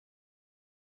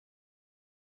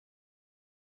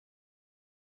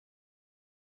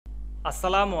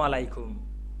Assalamu Walaikum.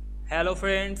 Hello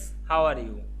friends, how are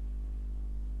you?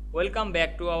 Welcome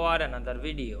back to our another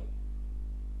video.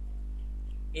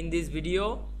 In this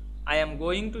video, I am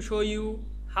going to show you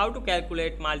how to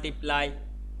calculate multiply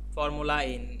formula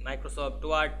in Microsoft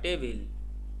Word table.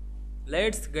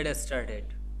 Let's get started.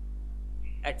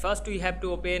 At first we have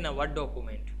to open a Word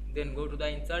document. Then go to the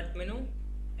insert menu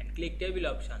and click table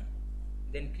option.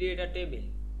 Then create a table.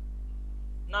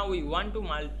 Now we want to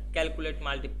calculate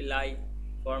multiply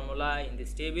formula in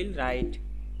this table. Write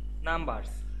numbers.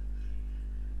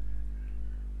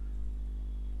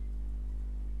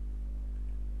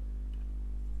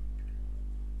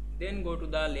 Then go to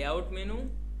the layout menu.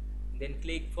 Then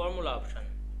click formula option.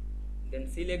 Then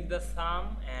select the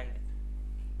sum and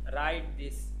write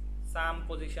this sum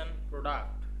position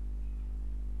product.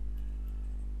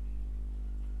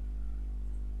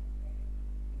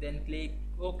 Then click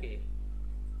OK.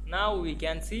 Now we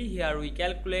can see here we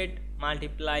calculate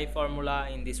multiply formula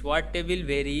in this word table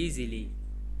very easily.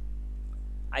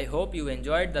 I hope you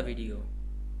enjoyed the video.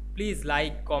 Please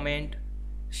like, comment,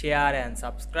 share and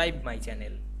subscribe my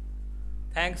channel.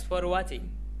 Thanks for watching.